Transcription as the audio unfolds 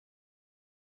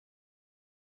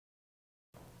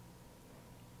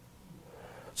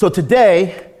So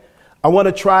today, I want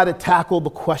to try to tackle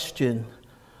the question.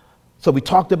 So we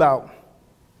talked about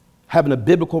having a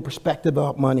biblical perspective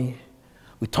about money.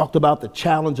 We talked about the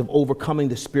challenge of overcoming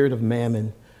the spirit of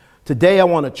mammon. Today, I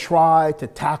want to try to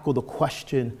tackle the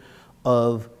question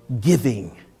of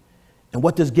giving. And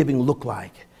what does giving look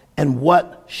like? And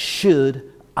what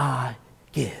should I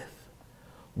give?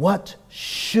 What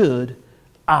should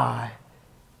I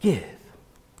give?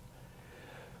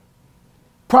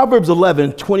 Proverbs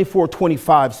 11, 24,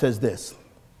 25 says this.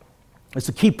 It's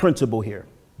a key principle here.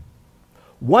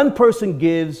 One person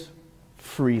gives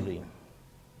freely,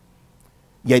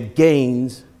 yet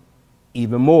gains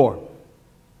even more.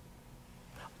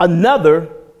 Another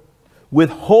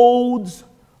withholds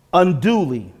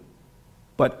unduly,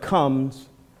 but comes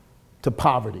to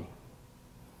poverty.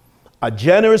 A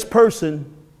generous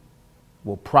person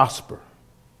will prosper.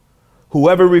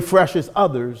 Whoever refreshes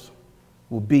others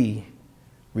will be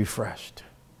refreshed.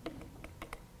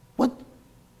 What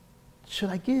should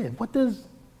I give? What does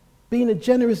being a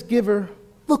generous giver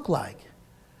look like?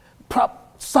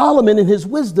 Solomon, in his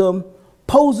wisdom,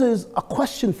 poses a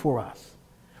question for us.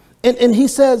 And he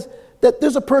says that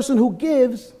there's a person who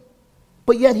gives,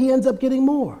 but yet he ends up getting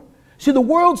more. See, the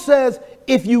world says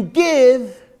if you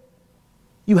give,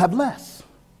 you have less.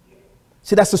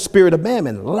 See, that's the spirit of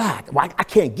mammon, lack. Well, I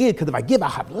can't give because if I give, I'll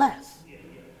have less.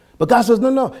 But God says,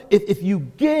 no. If you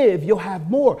give, you'll have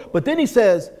more. But then he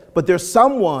says, but there's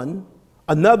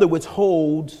another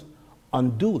withholds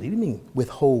unduly. What do you mean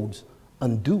withholds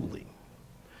unduly?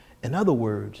 In other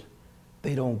words,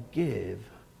 they don't give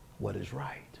what is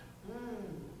right.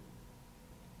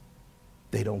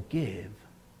 They don't give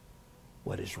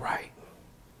what is right.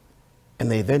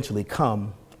 And they eventually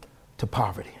come to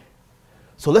poverty.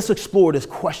 So let's explore this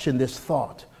question, this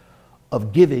thought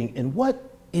of giving and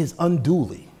what is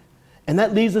unduly. And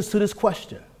that leads us to this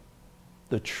question,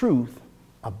 the truth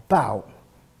about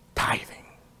tithing.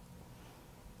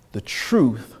 The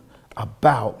truth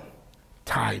about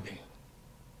tithing.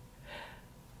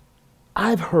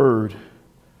 I've heard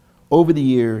over the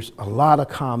years a lot of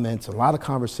comments, a lot of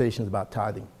conversations about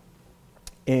tithing.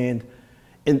 And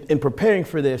in preparing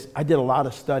for this, I did a lot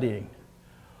of studying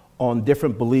on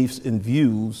different beliefs and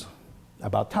views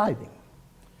about tithing.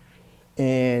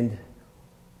 And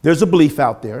there's a belief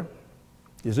out there,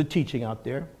 there's a teaching out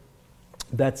there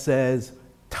that says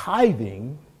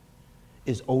tithing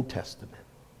is Old Testament.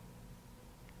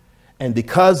 And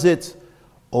because it's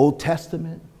Old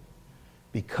Testament,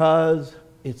 because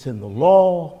it's in the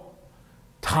law,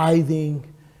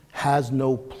 tithing has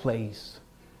no place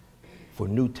for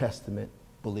New Testament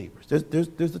believers.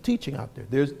 There's a teaching out there.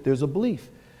 There's a belief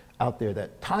out there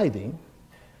that tithing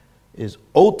is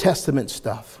Old Testament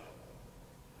stuff.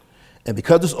 And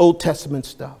because it's Old Testament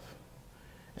stuff,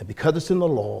 and because it's in the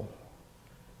law,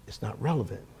 it's not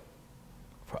relevant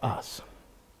for us.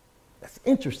 That's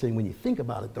interesting when you think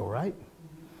about it though, right?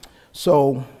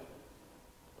 So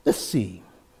let's see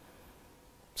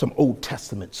some Old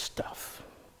Testament stuff.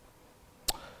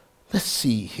 Let's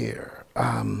see here.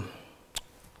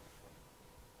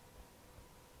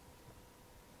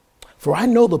 For I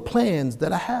know the plans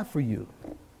that I have for you,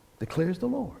 declares the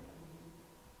Lord.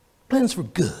 Plans for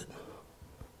good,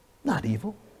 not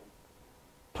evil.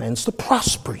 Plans to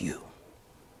prosper you,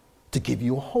 to give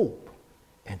you a hope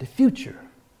and a future,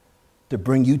 to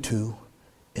bring you to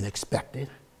an expected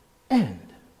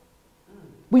end.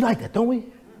 We like that, don't we?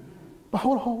 But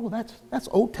hold on, that's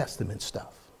Old Testament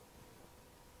stuff.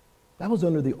 That was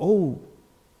under the Old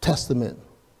Testament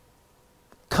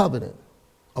covenant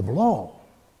of law.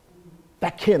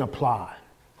 That can't apply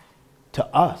to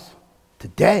us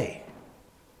today.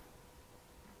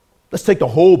 Let's take the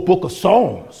whole book of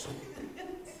Psalms.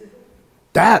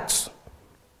 That's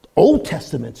Old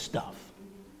Testament stuff.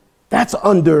 That's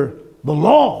under the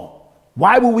law.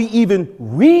 Why would we even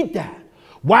read that?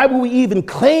 Why would we even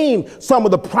claim some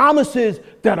of the promises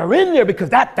that are in there? Because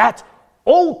that's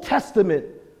Old Testament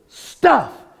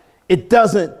stuff. It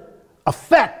doesn't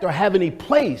affect or have any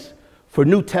place for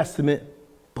New Testament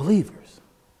believers.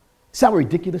 See how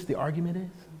ridiculous the argument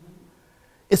is?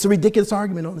 It's a ridiculous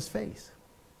argument on its face.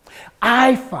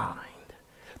 I find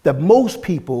that most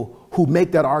people who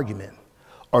make that argument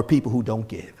are people who don't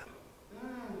give.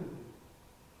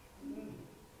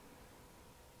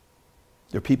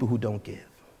 They're people who don't give.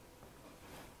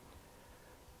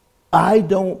 I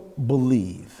don't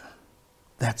believe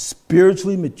that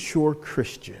spiritually mature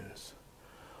Christians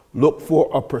look for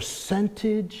a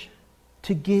percentage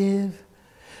to give.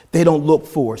 They don't look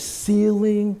for a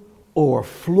ceiling or a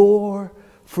floor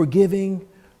for giving.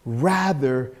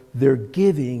 Rather, their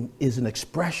giving is an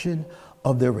expression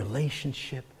of their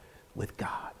relationship with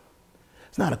God.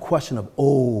 It's not a question of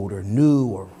old or new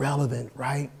or relevant,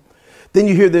 right? Then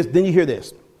you hear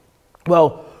this.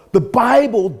 Well, the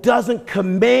Bible doesn't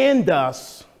command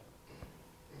us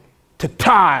to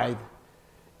tithe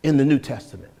in the New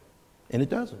Testament. And it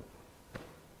doesn't.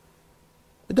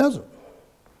 It doesn't.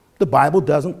 The Bible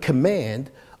doesn't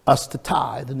command us to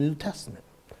tithe in the New Testament.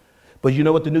 But you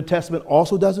know what the New Testament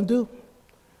also doesn't do?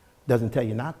 Doesn't tell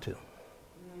you not to.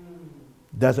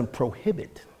 Doesn't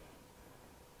prohibit.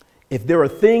 If there are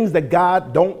things that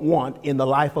God don't want in the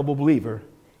life of a believer,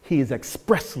 he is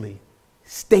expressly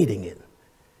stating it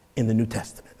in the New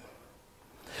Testament.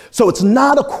 So it's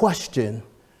not a question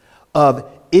of,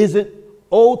 is it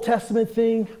Old Testament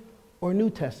thing or New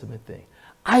Testament thing?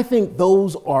 I think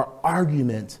those are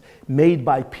arguments made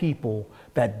by people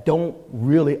that don't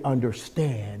really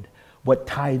understand what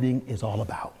tithing is all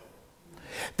about.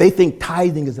 They think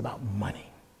tithing is about money.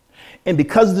 And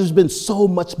because there's been so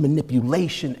much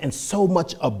manipulation and so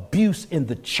much abuse in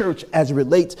the church as it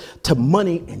relates to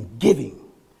money and giving,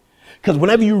 because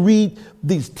whenever you read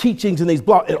these teachings and these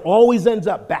blogs, it always ends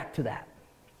up back to that.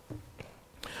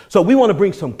 So we want to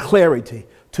bring some clarity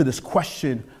to this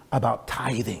question about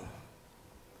tithing.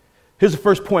 Here's the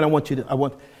first point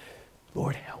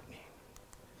Lord help me.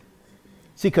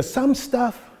 See, because some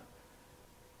stuff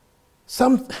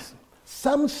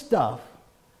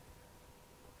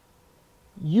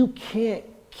you can't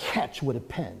catch with a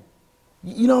pen.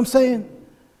 You know what I'm saying?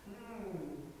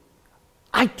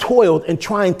 I toiled in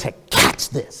trying to catch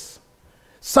this.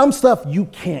 Some stuff you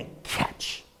can't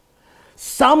catch.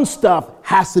 Some stuff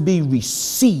has to be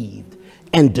received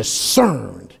and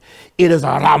discerned. It is a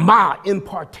Rama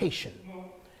impartation.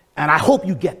 And I hope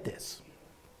you get this.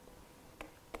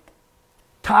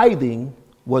 Tithing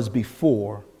was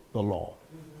before the law.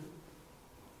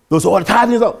 Those are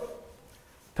tithing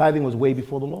was way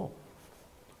before the law.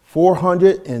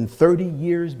 430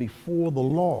 years before the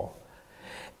law.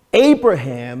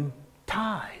 Abraham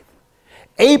tithed.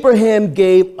 Abraham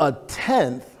gave a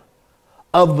tenth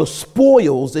of the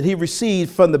spoils that he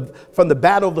received from the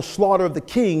battle of the slaughter of the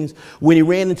kings when he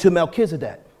ran into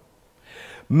Melchizedek.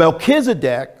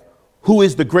 Melchizedek, who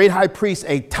is the great high priest,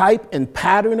 a type and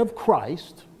pattern of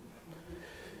Christ,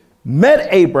 met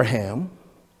Abraham,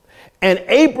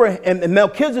 and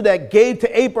Melchizedek gave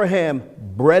to Abraham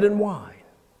bread and wine.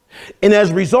 And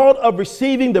as a result of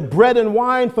receiving the bread and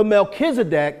wine from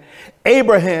Melchizedek,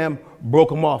 Abraham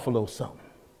broke him off a little something.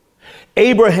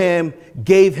 Abraham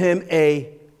gave him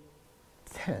a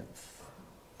tenth.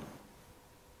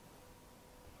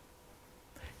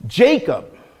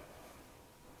 Jacob,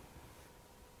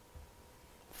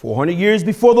 400 years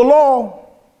before the law,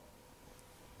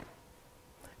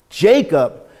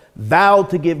 Jacob vowed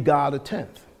to give God a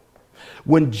tenth.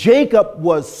 When Jacob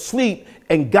was asleep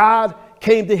and God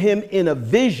came to him in a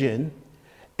vision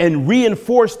and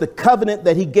reinforced the covenant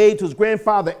that he gave to his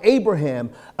grandfather Abraham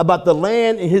about the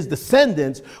land and his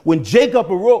descendants, when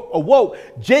Jacob awoke,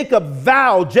 Jacob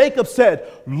vowed, Jacob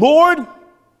said, Lord,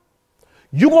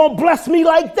 you gonna bless me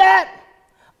like that?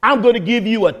 I'm gonna give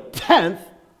you a tenth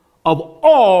of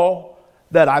all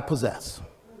that I possess.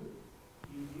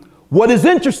 What is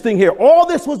interesting here, all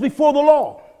this was before the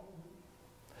law.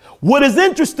 What is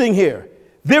interesting here,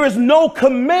 there is no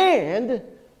command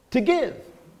to give,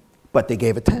 but they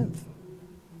gave a tenth.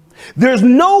 There's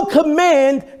no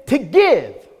command to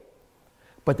give,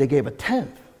 but they gave a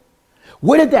tenth.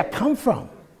 Where did that come from?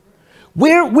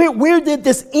 Where did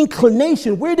this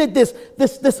inclination, where did this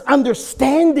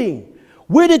understanding,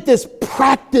 where did this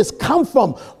practice come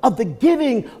from of the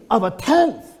giving of a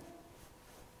tenth?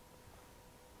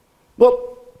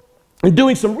 Well, in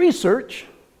doing some research,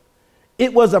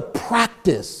 it was a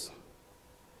practice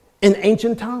in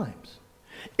ancient times.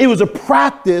 It was a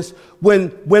practice when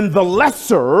the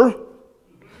lesser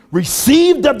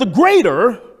received of the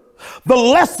greater, the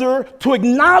lesser, to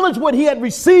acknowledge what he had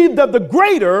received of the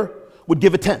greater, would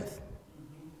give a tenth.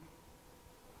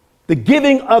 The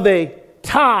giving of a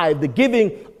tithe, the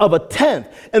giving of a tenth.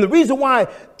 And the reason why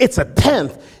it's a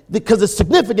tenth, because it's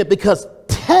significant, because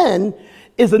 10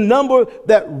 is a number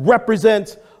that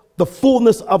represents the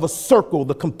fullness of a circle,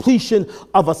 the completion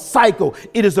of a cycle.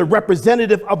 It is a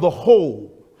representative of the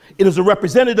whole. It is a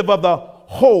representative of the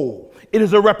whole. It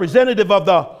is a representative of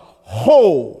the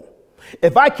whole.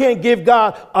 If I can't give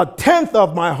God a tenth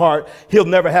of my heart, he'll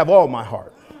never have all my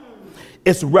heart.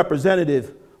 It's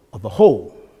representative of the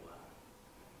whole.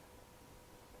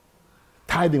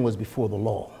 Tithing was before the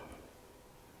law.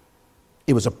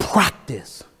 It was a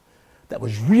practice that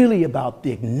was really about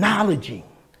the acknowledging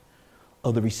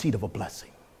of the receipt of a blessing.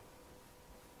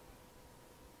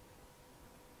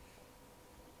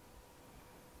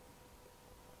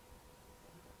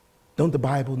 Don't the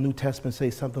Bible, New Testament, say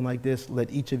something like this?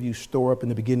 Let each of you store up in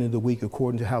the beginning of the week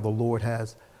according to how the Lord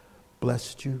has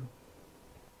blessed you.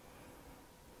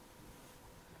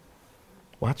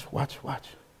 Watch. Watch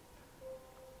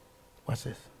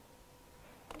this.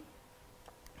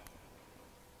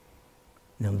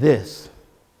 Now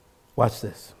watch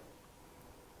this.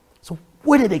 So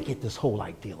where did they get this whole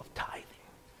idea of tithing?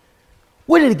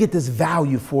 Where did they get this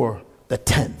value for the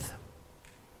 10th?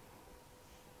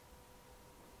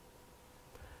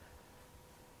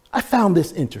 I found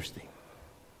this interesting.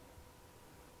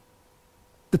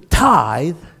 The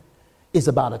tithe is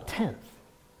about a 10th.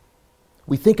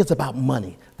 We think it's about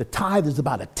money. The tithe is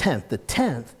about a 10th. The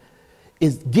 10th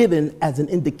is given as an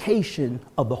indication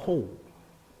of the whole.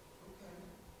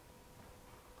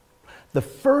 The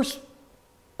first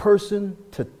person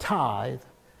to tithe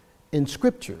in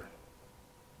Scripture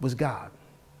was God.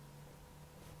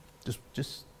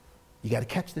 Just you got to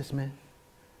catch this, man.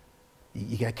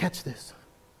 You got to catch this.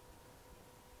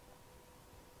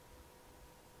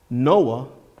 Noah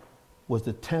was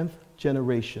the 10th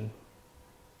generation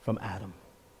from Adam.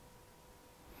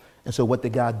 And so what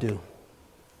did God do?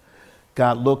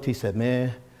 God looked, he said,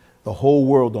 man, the whole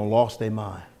world done lost their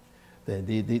mind.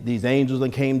 These angels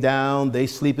that came down, they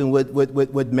sleeping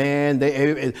with man.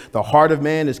 The heart of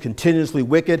man is continuously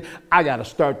wicked. I got to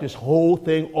start this whole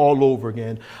thing all over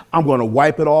again. I'm going to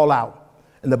wipe it all out.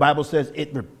 And the Bible says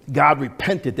God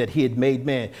repented that he had made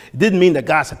man. It didn't mean that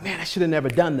God said, man, I should have never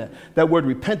done that. That word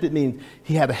repented means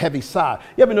he had a heavy sigh.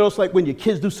 You ever notice like when your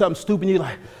kids do something stupid and you're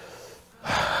like,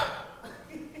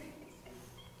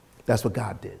 that's what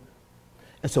God did.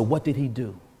 And so what did he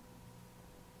do?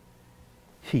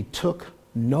 He took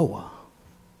Noah,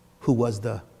 who was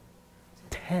the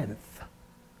 10th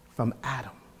from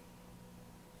Adam,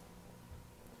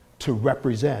 to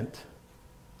represent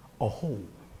a whole,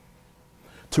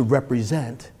 to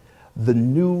represent the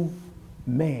new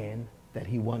man that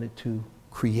he wanted to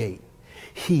create.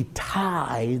 He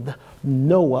tithed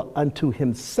Noah unto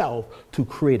himself to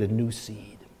create a new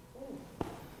seed.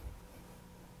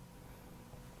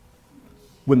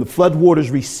 When the floodwaters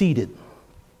receded,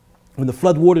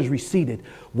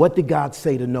 what did God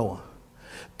say to Noah?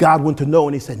 God went to Noah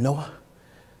and he said, Noah,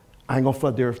 I ain't gonna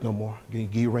flood the earth no more.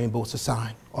 Give you rainbow, it's a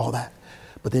sign, all that.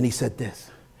 But then he said this.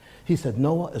 He said,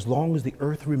 Noah, as long as the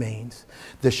earth remains,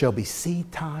 there shall be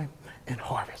seed time and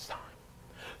harvest time.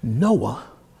 Noah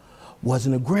was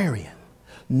an agrarian.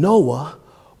 Noah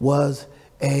was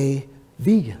a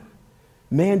vegan.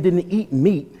 Man didn't eat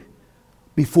meat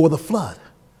before the flood.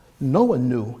 Noah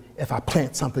knew if I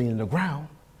plant something in the ground,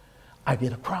 I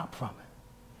get a crop from it.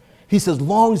 He says, as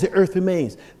long as the earth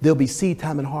remains, there'll be seed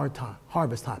time and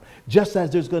harvest time. Just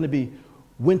as there's going to be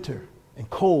winter and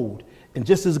cold, and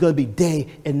just as there's going to be day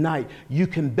and night, you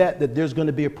can bet that there's going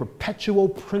to be a perpetual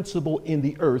principle in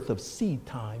the earth of seed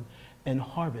time and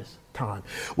harvest time.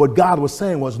 What God was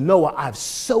saying was, Noah, I've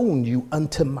sown you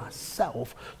unto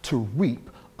myself to reap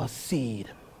a seed.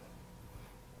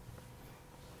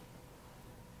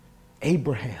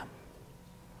 Abraham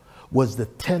was the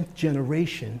 10th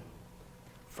generation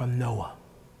from Noah.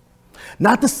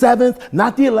 Not the 7th,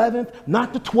 not the 11th,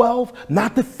 not the 12th,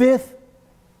 not the 5th,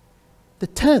 the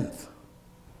 10th.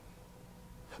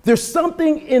 There's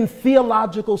something in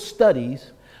theological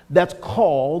studies that's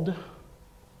called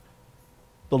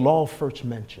the law of first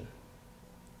mention.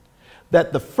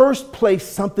 That the first place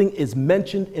something is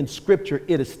mentioned in Scripture,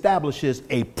 it establishes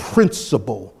a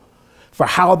principle for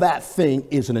how that thing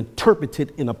is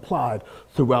interpreted and applied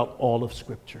throughout all of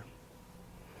Scripture.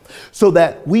 So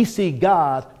that we see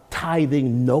God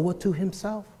tithing Noah to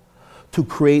himself to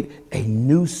create a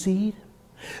new seed.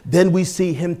 Then we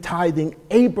see him tithing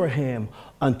Abraham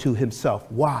unto himself.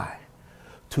 Why?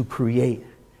 To create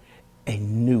a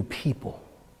new people.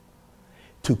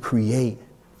 To create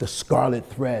the scarlet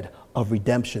thread of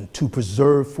redemption. To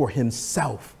preserve for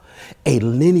himself a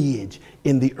lineage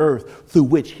in the earth through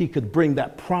which he could bring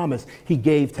that promise he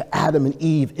gave to Adam and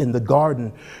Eve in the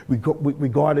garden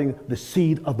regarding the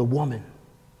seed of the woman.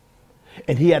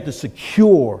 And he had to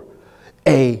secure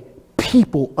a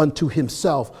people unto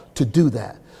himself to do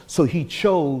that. So he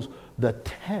chose the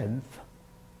 10th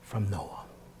from Noah.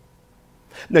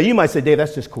 Now you might say, Dave,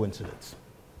 that's just coincidence.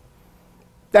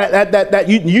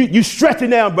 You stretch it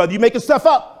down, brother. You making stuff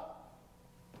up.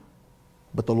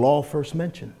 But the law first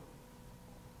mentioned,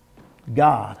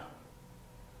 God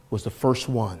was the first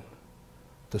one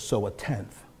to sow a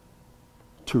 10th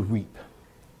to reap.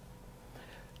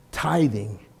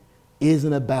 Tithing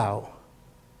isn't about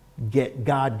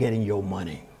God getting your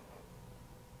money.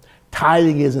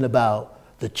 Tithing isn't about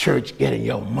the church getting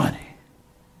your money.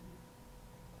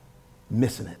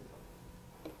 Missing it.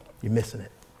 You're missing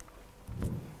it.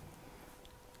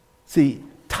 See,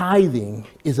 tithing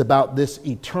is about this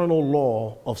eternal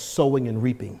law of sowing and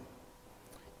reaping.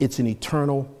 It's an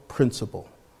eternal principle,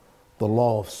 the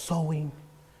law of sowing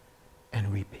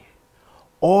and reaping.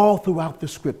 All throughout the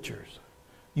scriptures,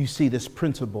 you see this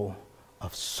principle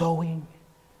of sowing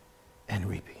and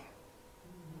reaping.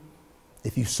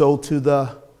 If you sow to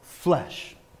the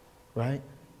flesh, right?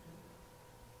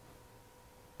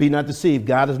 Be not deceived,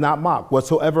 God is not mocked.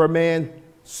 Whatsoever a man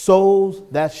sows,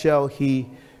 that shall he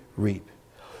reap.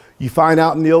 You find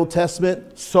out in the Old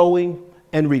Testament, sowing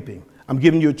and reaping. I'm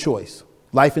giving you a choice.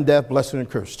 Life and death, blessing and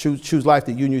curse. Choose life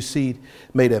that you and your seed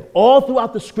may live. All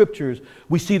throughout the scriptures,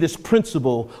 we see this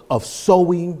principle of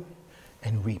sowing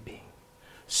and reaping.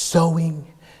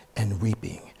 Sowing and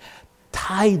reaping.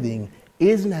 Tithing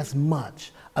isn't as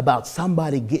much about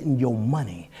somebody getting your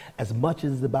money as much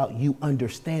as it's about you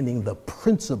understanding the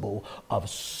principle of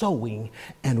sowing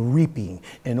and reaping.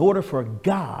 In order for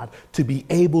God to be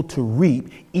able to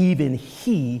reap, even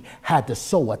he had to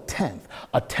sow a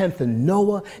tenth in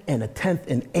Noah and a tenth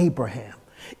in Abraham.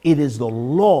 It is the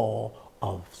law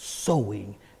of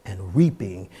sowing and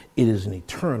reaping. It is an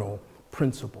eternal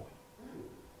principle.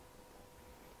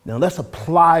 Now let's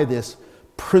apply this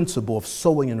principle of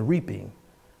sowing and reaping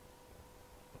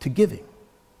to giving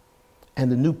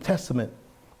and the New Testament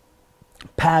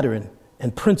pattern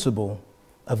and principle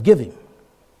of giving.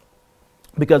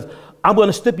 Because I'm going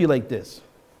to stipulate this.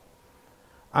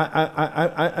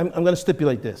 I'm going to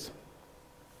stipulate this.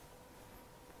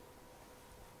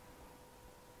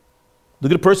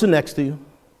 Look at the person next to you.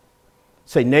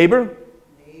 Say, neighbor,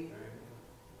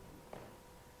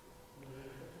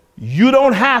 you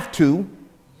don't have to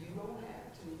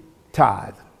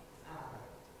tithe.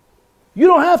 You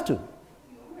don't have to.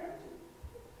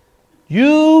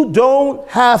 You don't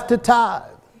have to tithe.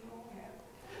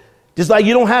 Just like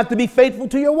you don't have to be faithful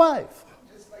to your wife.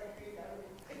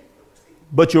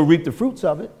 But you'll reap the fruits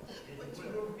of it.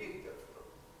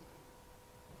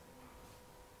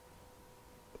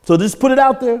 So just put it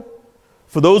out there.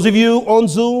 For those of you on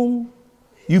Zoom,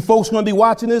 you folks going to be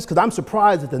watching this, because I'm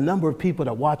surprised at the number of people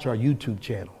that watch our YouTube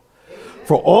channel.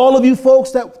 For all of you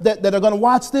folks that are going to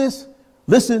watch this,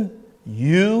 listen.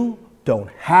 You don't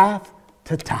have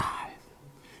to tithe.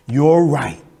 You're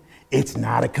right. It's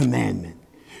not a commandment.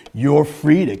 You're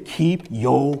free to keep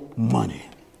your money.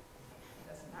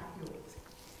 That's not yours.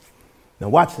 Now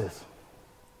watch this.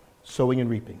 Sowing and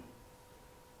reaping.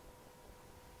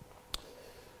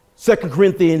 2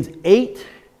 Corinthians 8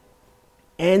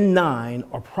 and 9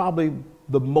 are probably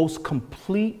the most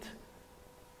complete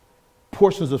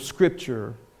portions of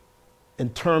Scripture in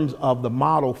terms of the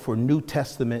model for New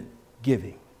Testament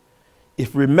giving.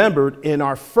 If remembered, in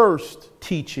our first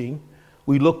teaching,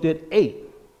 we looked at 8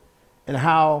 and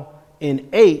how in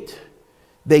 8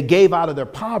 they gave out of their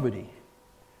poverty.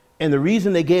 And the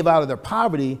reason they gave out of their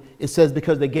poverty, it says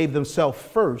because they gave themselves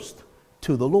first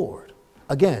to the Lord.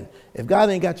 Again, if God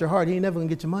ain't got your heart, he ain't never gonna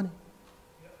get your money.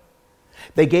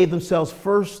 They gave themselves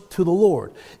first to the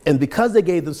Lord. And because they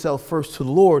gave themselves first to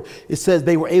the Lord, it says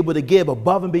they were able to give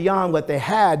above and beyond what they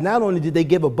had. Not only did they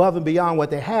give above and beyond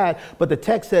what they had, but the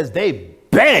text says they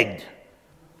begged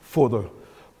for the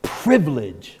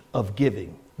privilege of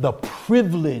giving. The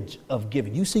privilege of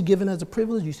giving. You see giving as a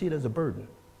privilege, you see it as a burden.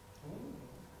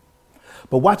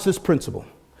 But watch this principle.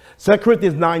 2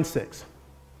 Corinthians 9:6.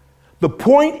 The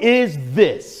point is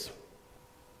this.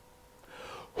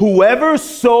 Whoever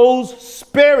sows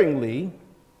sparingly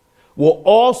will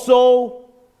also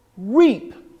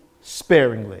reap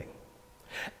sparingly.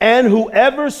 And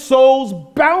whoever sows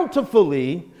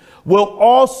bountifully will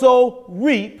also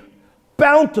reap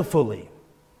bountifully.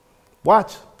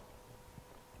 Watch.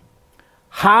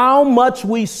 How much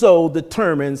we sow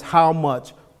determines how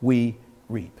much we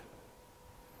reap.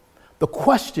 The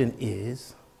question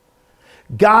is,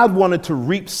 God wanted to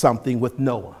reap something with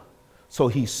Noah, so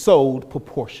he sowed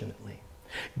proportionately.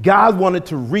 God wanted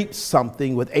to reap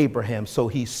something with Abraham, so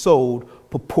he sowed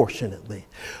proportionately.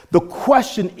 The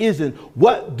question isn't,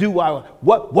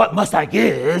 what must I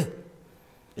give?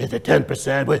 Is it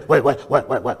 10%? What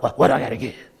do I got to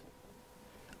give?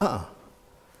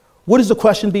 What is the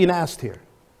question being asked here?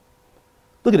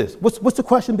 Look at this. What's the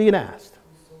question being asked?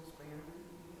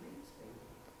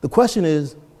 The question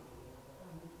is,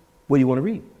 what do you want to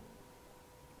read?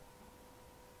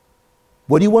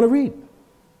 What do you want to read?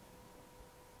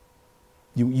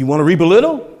 You want to reap a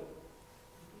little?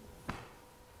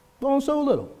 Go and sow a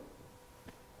little.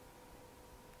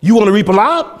 You want to reap a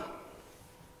lot?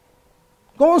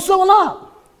 Go and sow a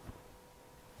lot.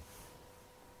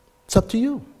 It's up to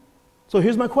you. So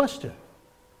here's my question.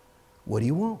 What do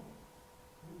you want?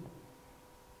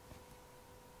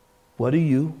 What do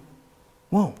you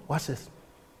want? Watch this.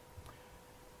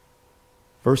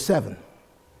 Verse 7.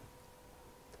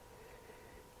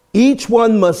 Each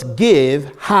one must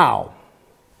give how?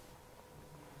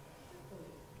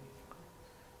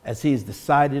 As he is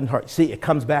decided in heart. See, it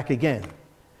comes back again.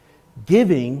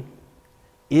 Giving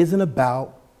isn't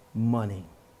about money.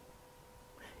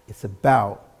 It's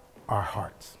about our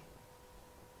hearts.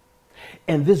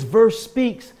 And this verse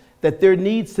speaks that there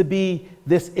needs to be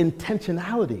this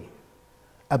intentionality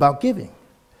about giving.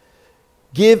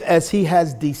 Give as he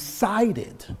has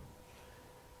decided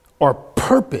or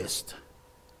purposed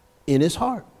in his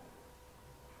heart.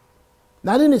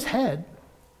 Not in his head,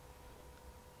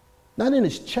 not in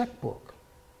his checkbook,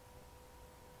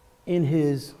 in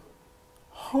his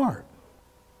heart.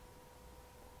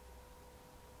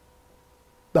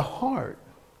 The heart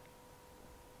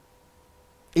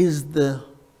is the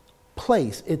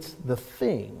place, it's the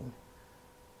thing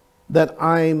that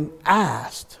I'm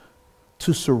asked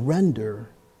to surrender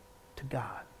to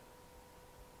God.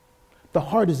 The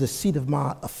heart is the seat of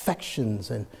my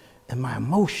affections and my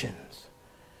emotions.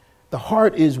 The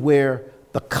heart is where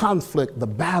the conflict, the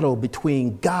battle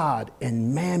between God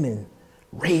and mammon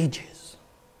rages.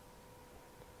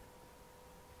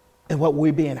 And what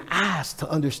we're being asked to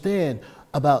understand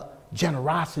about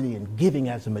generosity and giving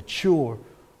as a mature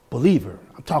believer,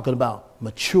 I'm talking about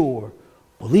mature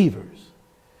believers,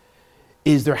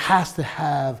 is there has to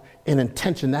have an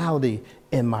intentionality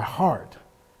in my heart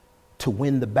to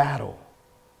win the battle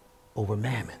over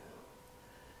mammon.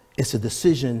 It's a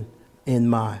decision in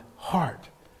my heart.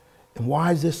 And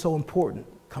why is this so important?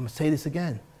 Come and say this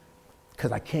again.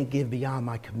 Because I can't give beyond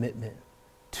my commitment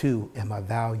to and my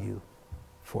value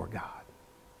for God.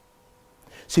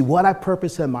 See, what I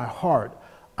purpose in my heart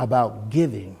about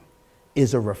giving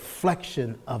is a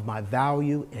reflection of my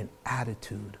value and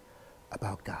attitude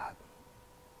about God.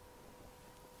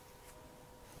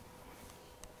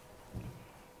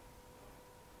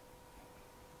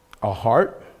 A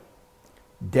heart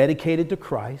dedicated to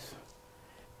Christ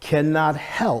cannot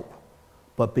help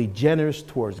but be generous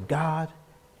towards God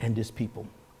and his people.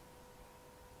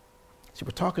 See, we're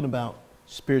talking about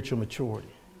spiritual maturity.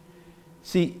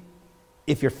 See,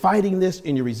 if you're fighting this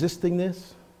and you're resisting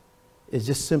this, it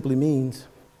just simply means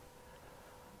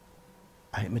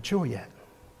I ain't mature yet.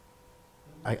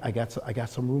 I got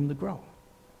some room to grow.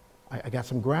 I got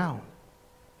some ground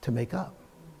to make up.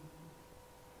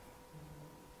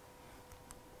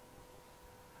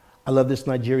 I love this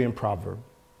Nigerian proverb.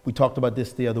 We talked about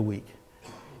this the other week.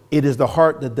 It is the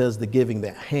heart that does the giving,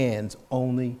 that hands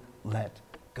only let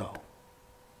go.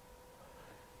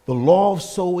 The law of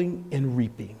sowing and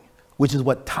reaping, which is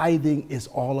what tithing is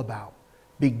all about,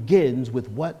 begins with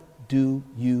what do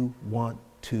you want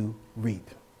to reap?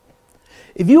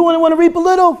 If you only want to reap a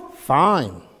little,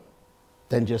 fine.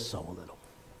 Then just sow a little.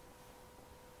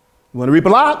 You want to reap a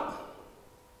lot?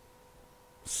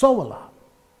 Sow a lot.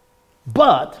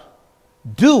 But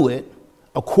do it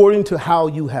according to how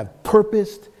you have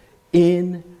purposed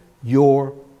in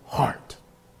your heart.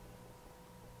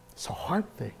 It's a heart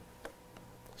thing.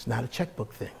 It's not a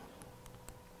checkbook thing.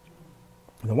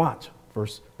 Now watch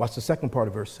the second part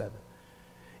of verse 7.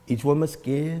 Each one must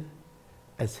give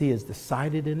as he has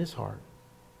decided in his heart,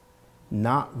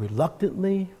 not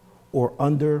reluctantly or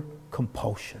under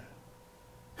compulsion.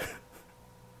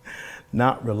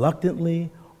 Not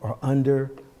reluctantly or under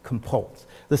compulsion.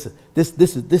 Listen, this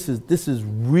is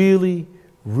really,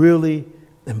 really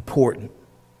important.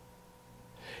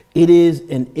 It is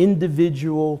an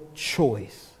individual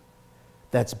choice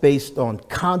that's based on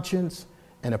conscience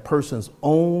and a person's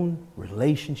own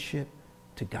relationship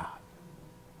to God.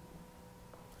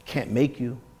 Can't make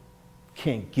you,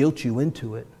 can't guilt you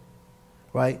into it,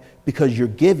 right? Because your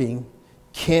giving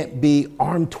can't be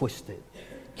arm twisted,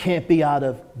 can't be out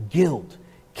of guilt,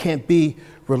 can't be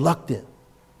reluctant,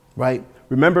 right?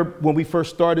 Remember when we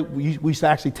first started, we used to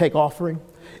actually take offering?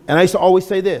 And I used to always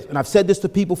say this, and I've said this to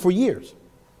people for years.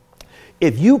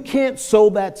 If you can't sow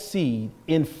that seed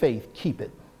in faith, keep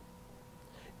it.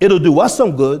 It'll do us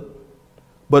some good,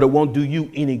 but it won't do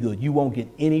you any good. You won't get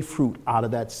any fruit out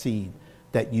of that seed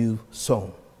that you've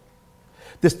sown.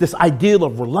 This ideal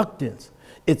of reluctance,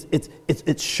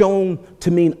 it's shown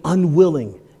to mean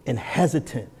unwilling and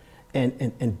hesitant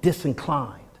and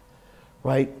disinclined,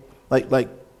 right? Like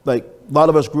a lot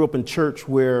of us grew up in church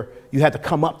where you had to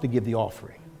come up to give the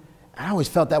offering. I always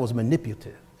felt that was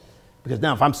manipulative. Because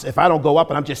now if I don't go up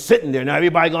and I'm just sitting there, now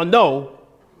everybody gonna know,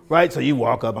 right? So you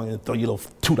walk up, I'm gonna throw you a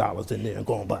little $2 in there and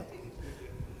go on by.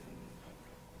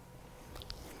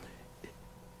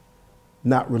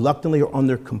 Not reluctantly or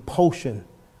under compulsion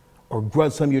or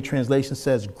grudge, some of your translation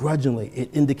says grudgingly. It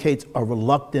indicates a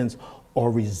reluctance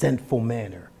or resentful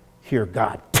manner. Here,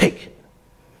 God, take it.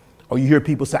 Or you hear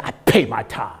people say, I pay my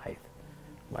tithe.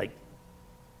 Like,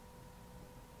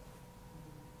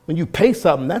 when you pay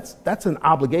something, that's an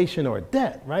obligation or a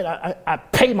debt, right? I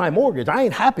pay my mortgage. I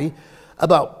ain't happy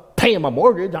about paying my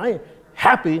mortgage. I ain't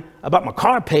happy about my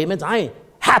car payments. I ain't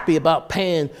happy about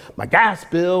paying my gas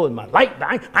bill and my light bill.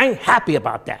 I ain't happy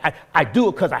about that. I do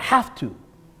it because I have to.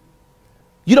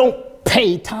 You don't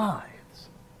pay tithes.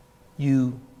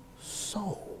 You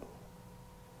sow.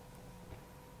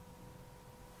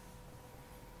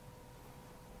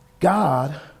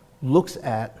 God looks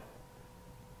at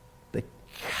the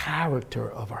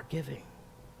character of our giving.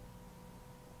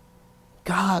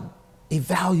 God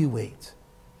evaluates.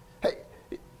 Hey,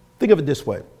 think of it this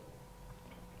way.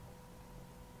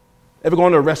 Ever go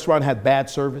into a restaurant and had bad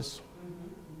service?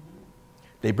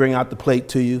 They bring out the plate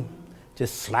to you,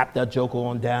 just slap that joker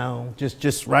on down,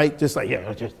 just right, just like,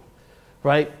 yeah, just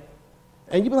right.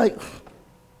 And you be like,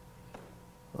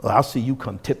 well, I'll see you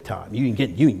come tip time. You ain't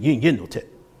getting no tip.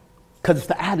 Because it's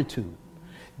the attitude.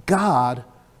 God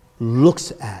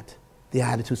looks at the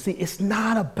attitude. See, it's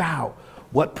not about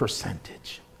what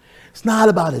percentage. It's not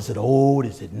about, is it old,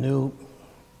 is it new?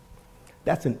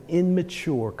 That's an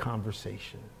immature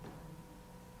conversation.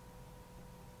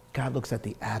 God looks at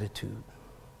the attitude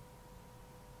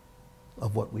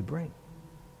of what we bring.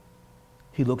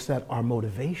 He looks at our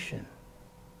motivation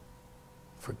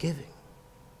for giving.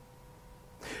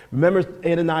 Remember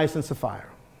Ananias and Sapphira?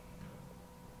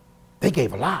 They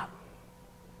gave a lot,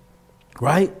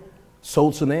 right?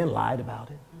 Sold some land, lied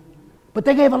about it. But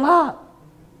they gave a lot.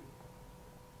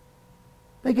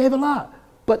 They gave a lot.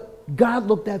 But God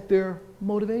looked at their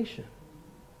motivation.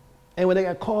 And when they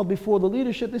got called before the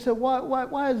leadership, they said,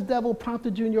 why has the devil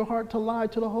prompted you in your heart to lie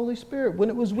to the Holy Spirit? When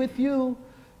it was with you,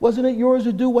 wasn't it yours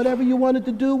to do whatever you wanted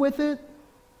to do with it?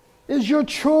 It's your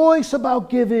choice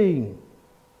about giving.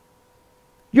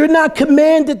 You're not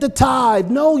commanded to tithe.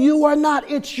 No, you are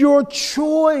not. It's your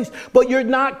choice. But you're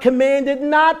not commanded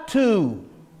not to.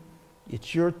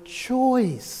 It's your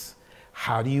choice.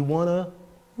 How do you want to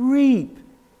reap?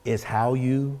 Is how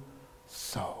you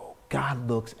sow. God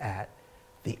looks at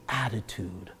the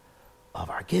attitude of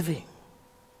our giving.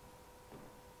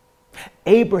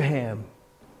 Abraham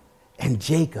and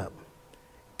Jacob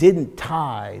didn't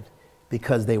tithe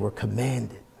because they were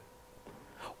commanded,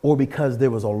 or because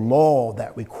there was a law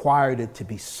that required it to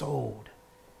be sold.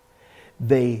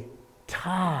 They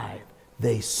tithe,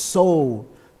 they sold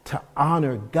to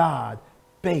honor God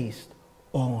based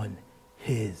on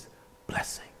his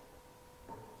blessing.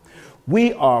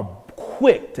 We are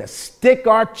quick to stick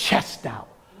our chest out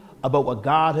about what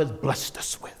God has blessed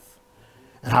us with,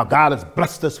 and how God has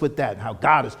blessed us with that, and how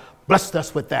God has blessed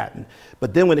us with that.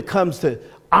 But then when it comes to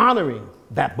honoring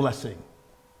that blessing,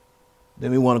 then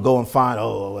we want to go and find,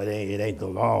 oh, it ain't the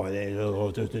law. It ain't,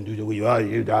 oh, just do the way you are,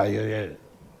 you die. Yeah.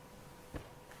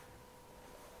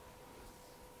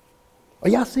 Are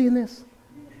y'all seeing this?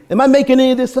 Am I making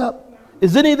any of this up?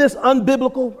 Is any of this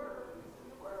unbiblical?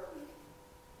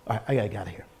 All right, I got to get out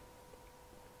of here.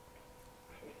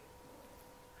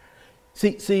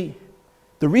 See,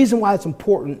 the reason why it's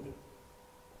important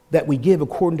that we give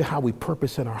according to how we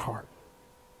purpose in our heart,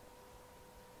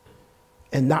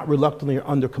 and not reluctantly or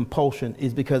under compulsion,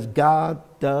 is because God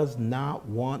does not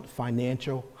want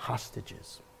financial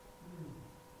hostages.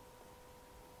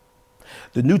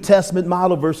 The New Testament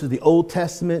model versus the Old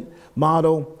Testament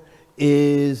model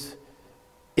is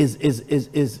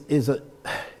a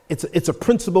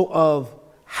principle of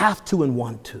have to and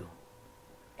want to.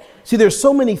 See, there's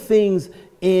so many things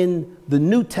in the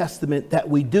New Testament that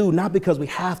we do, not because we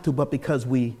have to, but because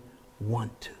we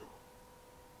want to.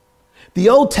 The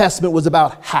Old Testament was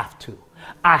about have to.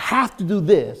 I have to do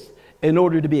this in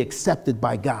order to be accepted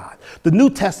by God. The New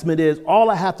Testament is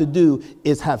all I have to do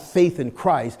is have faith in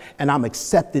Christ and I'm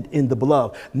accepted in the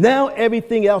beloved. Now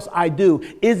everything else I do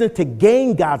isn't to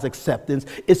gain God's acceptance,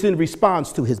 it's in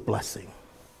response to his blessing.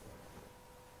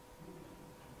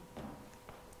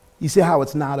 You see how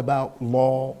it's not about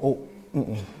law?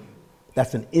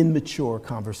 That's an immature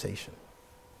conversation.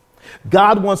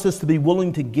 God wants us to be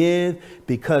willing to give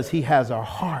because he has our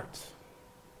hearts,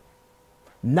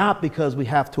 not because we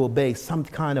have to obey some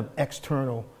kind of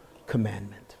external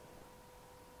commandment.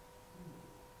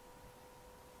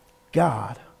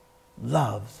 God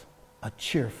loves a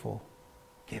cheerful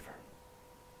giver.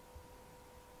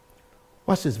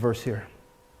 Watch this verse here.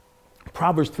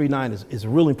 Proverbs 3:9 is a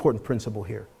really important principle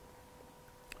here.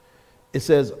 It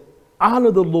says,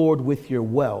 honor the Lord with your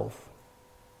wealth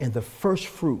and the first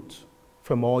fruits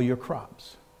from all your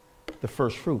crops. the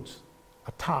first fruits,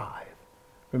 a tithe.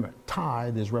 Remember,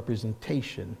 tithe is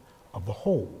representation of the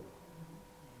whole.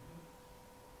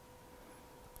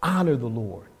 Honor the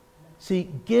Lord. See,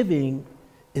 giving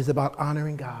is about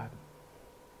honoring God.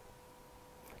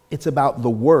 It's about the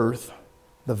worth,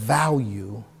 the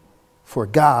value for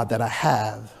God that I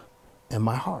have in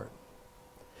my heart.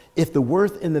 If the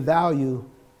worth and the value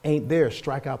ain't there,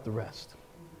 strike out the rest.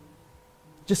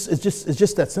 It's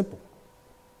just that simple.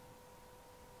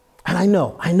 And I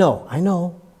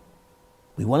know.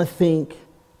 We want to think,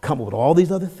 come up with all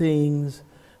these other things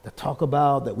that talk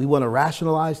about, that we want to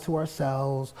rationalize to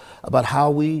ourselves about how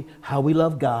we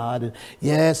love God. And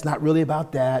yeah, it's not really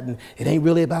about that. And it ain't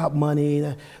really about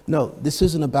money. No, this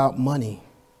isn't about money,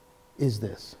 is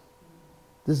this?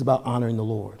 This is about honoring the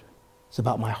Lord. It's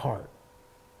about my heart.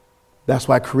 That's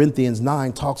why Corinthians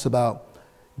 9 talks about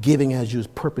giving as you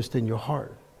purposed in your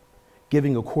heart,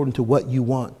 giving according to what you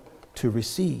want to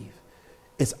receive.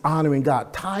 It's honoring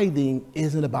God. Tithing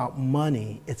isn't about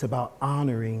money. It's about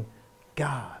honoring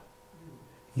God.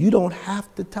 You don't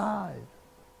have to tithe.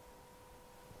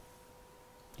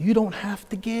 You don't have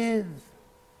to give.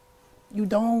 You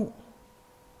don't.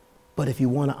 But if you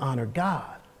want to honor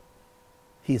God,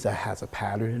 He has a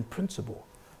pattern and principle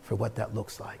for what that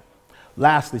looks like.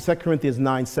 Lastly, 2 Corinthians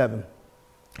 9:7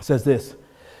 says this.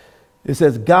 It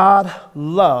says, God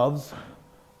loves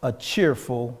a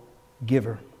cheerful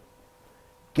giver.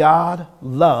 God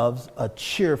loves a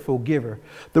cheerful giver.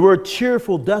 The word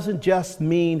cheerful doesn't just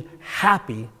mean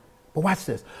happy, but watch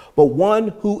this, but one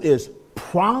who is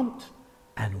prompt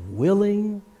and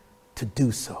willing to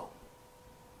do so.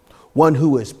 One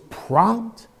who is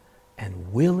prompt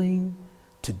and willing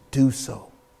to do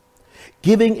so.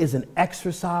 Giving is an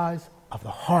exercise of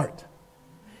the heart.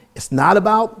 It's not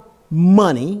about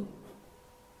money,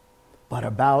 but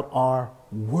about our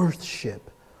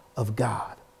worship of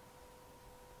God.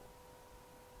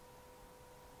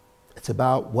 It's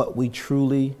about what we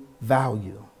truly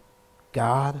value,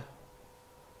 God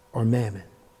or mammon.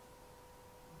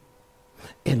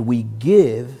 And we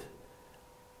give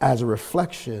as a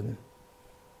reflection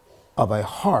of a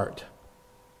heart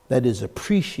that is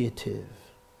appreciative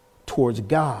towards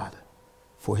God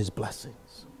for His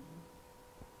blessings.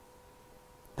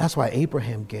 That's why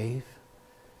Abraham gave,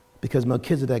 because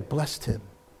Melchizedek blessed him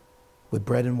with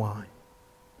bread and wine.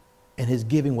 And his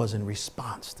giving was in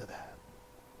response to that.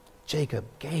 Jacob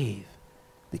gave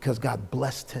because God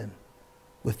blessed him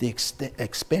with the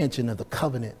expansion of the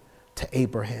covenant to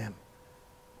Abraham.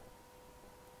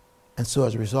 And so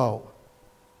as a result,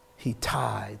 he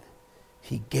tithed,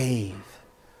 he gave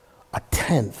a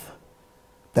tenth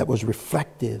that was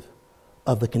reflective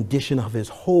of the condition of his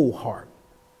whole heart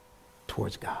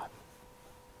towards God.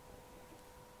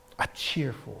 A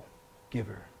cheerful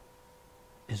giver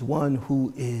is one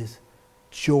who is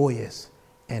joyous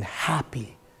and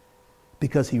happy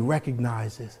because he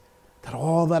recognizes that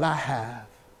all that I have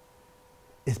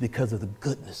is because of the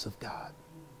goodness of God.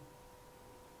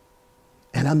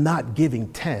 And I'm not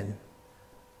giving 10,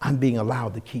 I'm being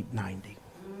allowed to keep 90.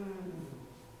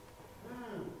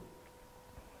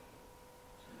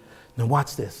 Now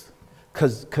watch this,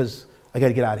 because I got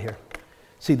to get out of here.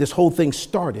 See, this whole thing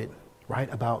started,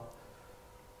 right, about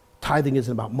tithing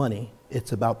isn't about money.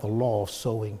 It's about the law of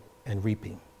sowing and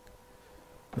reaping.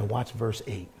 Now watch verse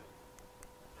 8.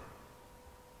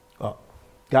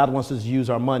 God wants us to use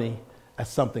our money as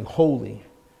something holy,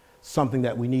 something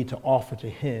that we need to offer to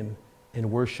Him in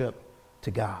worship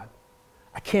to God.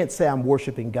 I can't say I'm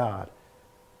worshiping God,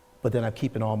 but then I'm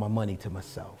keeping all my money to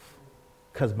myself,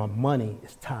 because my money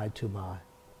is tied to my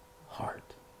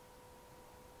heart.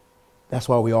 That's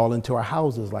why we're all into our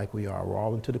houses like we are. We're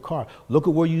all into the car. Look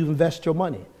at where you invest your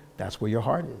money. That's where your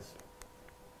heart is.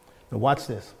 Now watch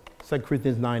this. 2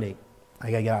 Corinthians 9:8.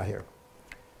 I got to get out of here.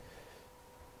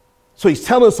 So he's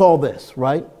telling us all this,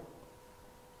 right?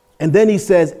 And then he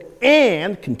says,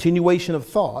 and, continuation of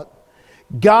thought,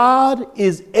 God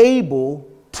is able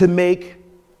to make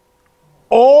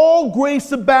all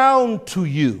grace abound to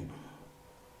you,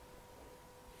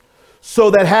 so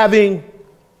that having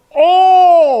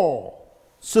all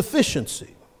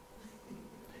sufficiency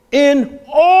in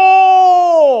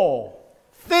all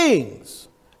things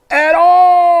at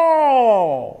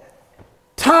all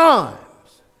times,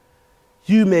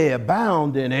 you may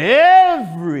abound in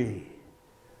every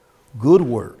good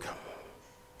work.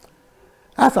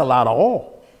 That's a lot of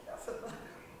all.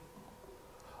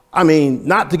 I mean,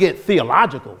 not to get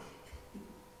theological.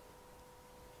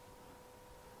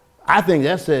 I think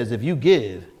that says if you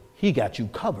give, He got you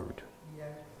covered.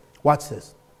 Watch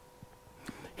this.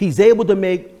 He's able to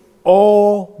make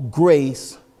all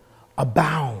grace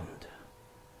abound.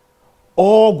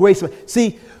 All grace.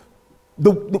 See, I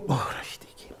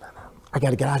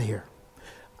got to get out of here.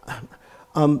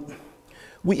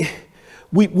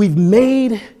 We've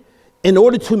made, in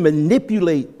order to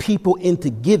manipulate people into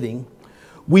giving,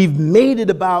 we've made it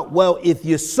about, well, if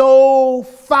you sow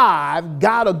 5,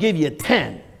 God will give you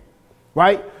 10,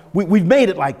 right? We've made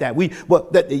it like that.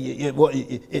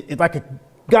 It's like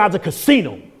God's a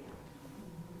casino.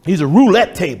 He's a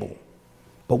roulette table.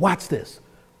 But watch this.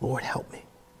 Lord, help me.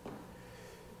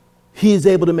 He is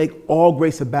able to make all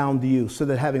grace abound to you, so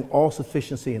that having all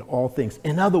sufficiency in all things.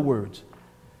 In other words,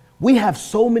 we have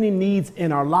so many needs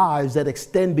in our lives that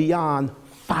extend beyond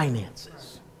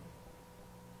finances.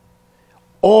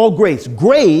 All grace.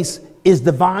 Grace is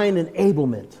divine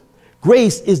enablement.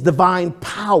 Grace is divine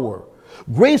power.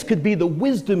 Grace could be the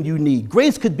wisdom you need.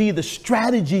 Grace could be the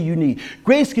strategy you need.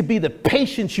 Grace could be the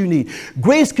patience you need.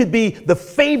 Grace could be the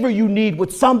favor you need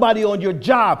with somebody on your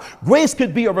job. Grace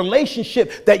could be a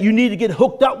relationship that you need to get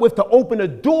hooked up with to open a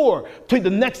door to the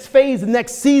next phase, the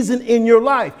next season in your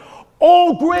life.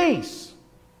 All grace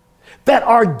that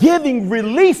our giving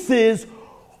releases,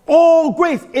 all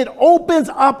grace. It opens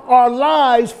up our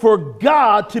lives for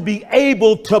God to be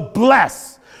able to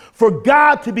bless, for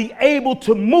God to be able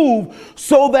to move,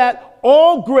 so that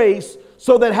all grace,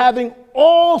 so that having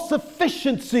all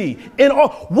sufficiency in all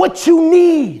what you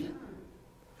need.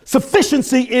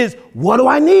 Sufficiency is, what do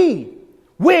I need?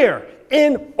 Where?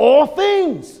 In all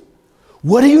things.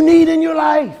 What do you need in your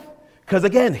life? Because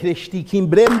again,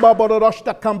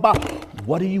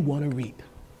 what do you want to reap?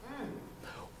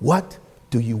 What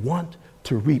do you want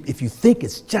to reap? If you think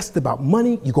it's just about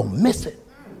money, you're going to miss it.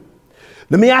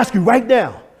 Let me ask you right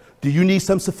now, do you need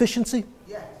some sufficiency?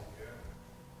 Yes.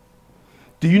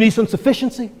 Do you need some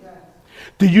sufficiency? Yes.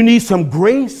 Do you need some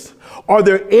grace? Are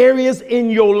there areas in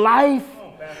your life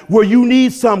where you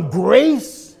need some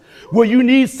grace? Where you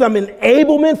need some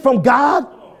enablement from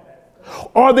God?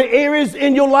 Are there areas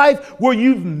in your life where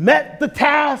you've met the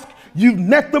task, you've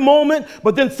met the moment,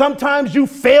 but then sometimes you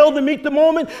fail to meet the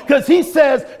moment? Because he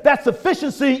says that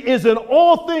sufficiency is in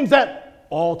all things at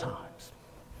all times.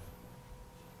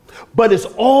 But it's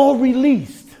all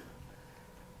released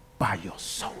by your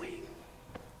sowing.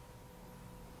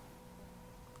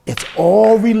 It's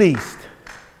all released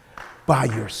by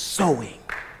your sowing.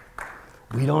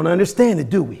 We don't understand it,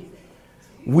 do we?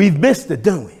 We've missed it,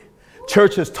 don't we?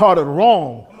 Church has taught it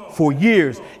wrong for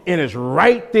years, and it's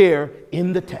right there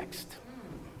in the text.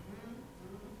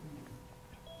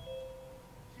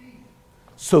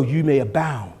 So you may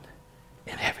abound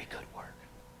in every good work.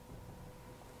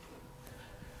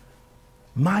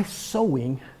 My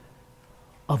sowing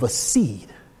of a seed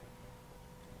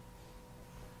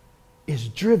is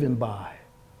driven by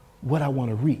what I want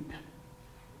to reap.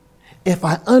 If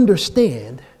I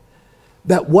understand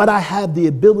that what I have the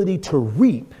ability to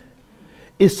reap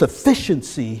is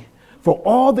sufficiency for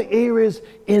all the areas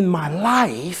in my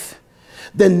life,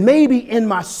 then maybe in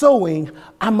my sowing,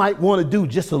 I might want to do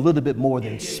just a little bit more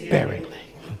than sparingly.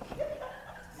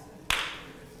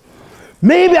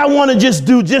 Maybe I want to just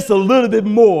do just a little bit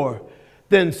more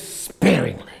than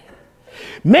sparingly.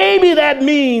 Maybe that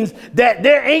means that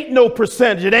there ain't no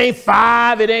percentage. It ain't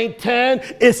 5, it ain't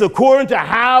 10. It's according to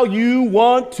how you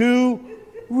want to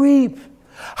reap.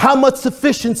 How much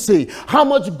sufficiency, how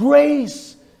much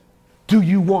grace do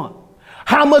you want?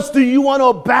 How much do you want to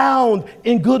abound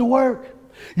in good work?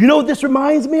 You know what this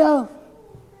reminds me of?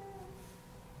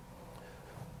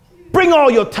 Bring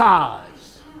all your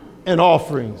tithes and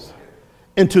offerings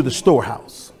into the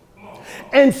storehouse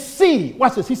and see.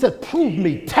 Watch this. He said, prove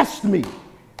me, test me,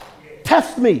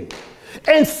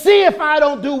 and see if I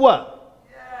don't do what?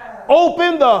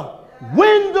 Open the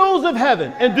windows of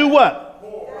heaven and do what?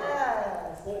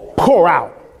 Pour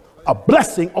out a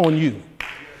blessing on you.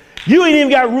 You ain't even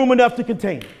got room enough to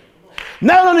contain it.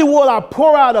 Not only will I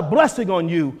pour out a blessing on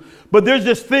you, but there's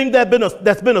this thing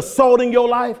that's been assaulting your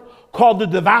life called the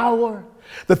devourer.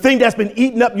 The thing that's been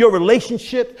eating up your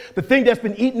relationship, the thing that's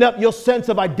been eating up your sense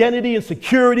of identity and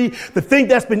security, the thing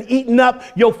that's been eating up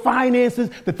your finances,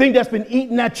 the thing that's been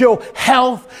eating at your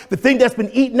health, the thing that's been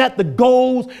eating at the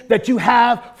goals that you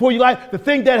have for your life, the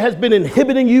thing that has been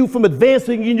inhibiting you from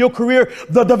advancing in your career,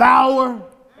 the devourer.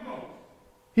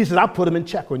 He says, I put him in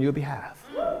check on your behalf.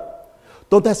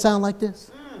 Don't that sound like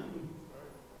this?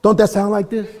 Don't that sound like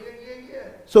this?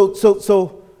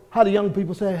 So how do young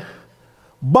people say?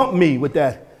 Bump me with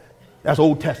that. That's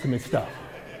Old Testament stuff.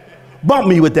 Bump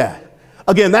me with that.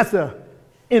 Again, that's an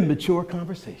immature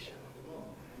conversation.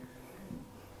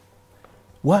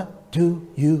 What do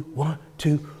you want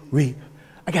to reap?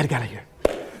 I got to get out of here.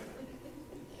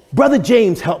 Brother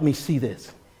James helped me see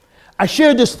this. I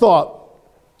shared this thought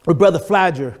with Brother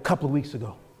Flagger a couple of weeks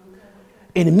ago.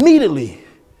 And immediately,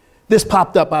 this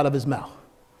popped up out of his mouth.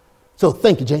 So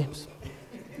thank you, James.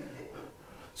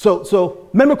 So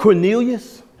remember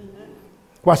Cornelius?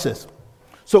 Watch this.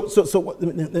 So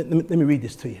let me read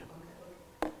this to you.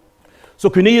 So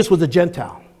Cornelius was a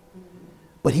Gentile,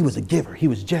 but he was a giver. He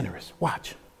was generous.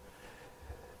 Watch.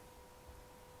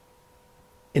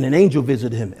 And an angel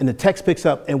visited him. And the text picks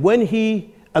up. And when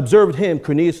he observed him,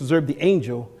 Cornelius observed the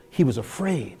angel, he was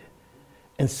afraid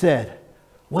and said,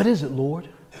 "What is it, Lord?"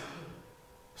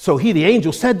 So the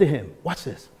angel said to him, watch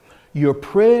this, "Your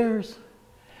prayers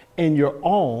and your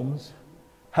alms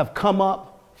have come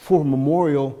up for a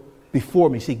memorial before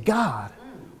me." See, God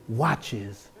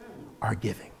watches our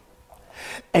giving.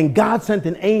 And God sent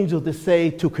an angel to say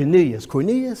to Cornelius,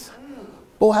 "Cornelius,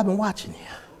 boy, I've been watching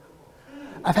you.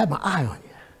 I've had my eye on you.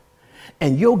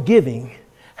 And your giving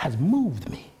has moved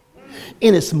me.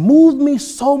 And it's moved me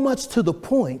so much to the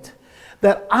point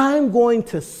that I'm going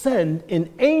to send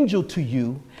an angel to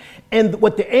you." And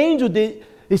what the angel did,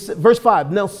 verse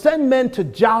 5, "Now send men to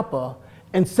Joppa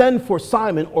and send for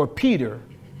Simon," or Peter,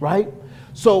 right?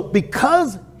 So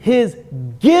because his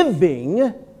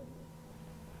giving,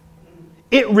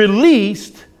 it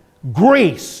released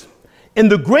grace.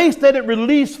 And the grace that it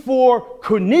released for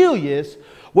Cornelius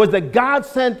was that God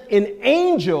sent an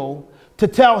angel to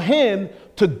tell him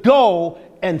to go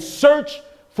and search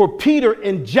for Peter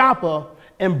in Joppa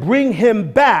and bring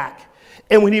him back.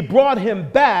 And when he brought him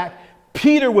back,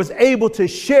 Peter was able to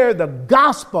share the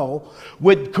gospel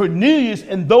with Cornelius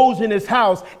and those in his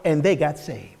house, and they got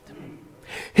saved.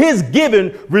 His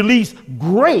giving released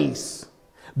grace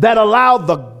that allowed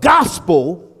the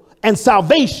gospel and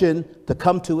salvation to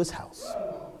come to his house.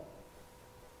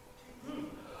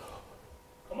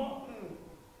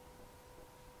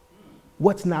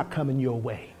 What's not coming your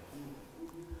way?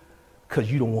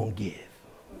 Because you don't want to give.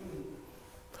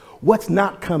 What's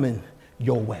not coming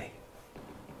your way?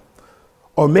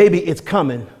 Or maybe it's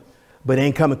coming, but it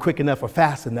ain't coming quick enough or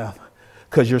fast enough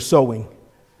because you're sowing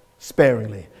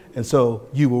sparingly. And so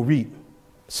you will reap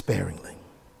sparingly.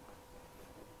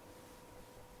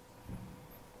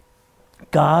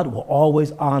 God will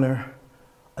always honor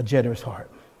a generous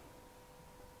heart.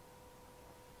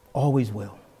 Always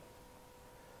will.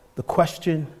 The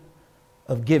question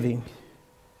of giving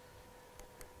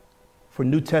for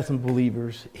New Testament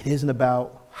believers, it isn't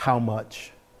about how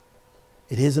much.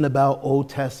 It isn't about Old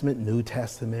Testament, New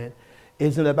Testament. It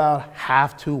isn't about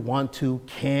have to, want to,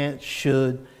 can't,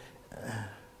 should.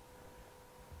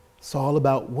 It's all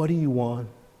about what do you want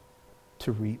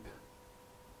to reap.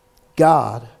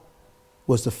 God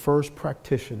was the first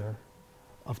practitioner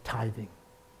of tithing.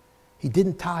 He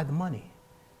didn't tithe the money.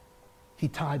 He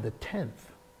tithed the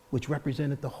tenth, which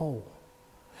represented the whole.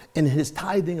 In his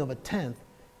tithing of a tenth,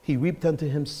 he reaped unto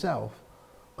himself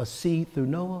a seed through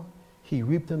Noah. He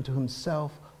reaped unto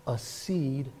himself a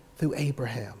seed through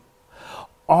Abraham.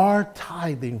 Our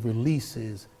tithing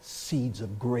releases seeds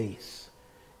of grace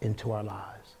into our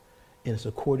lives. And it's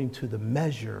according to the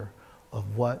measure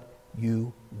of what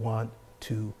you want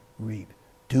to reap.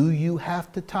 Do you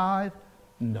have to tithe?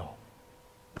 No.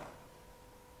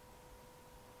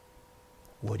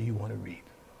 What do you want to reap?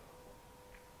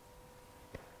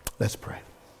 Let's pray.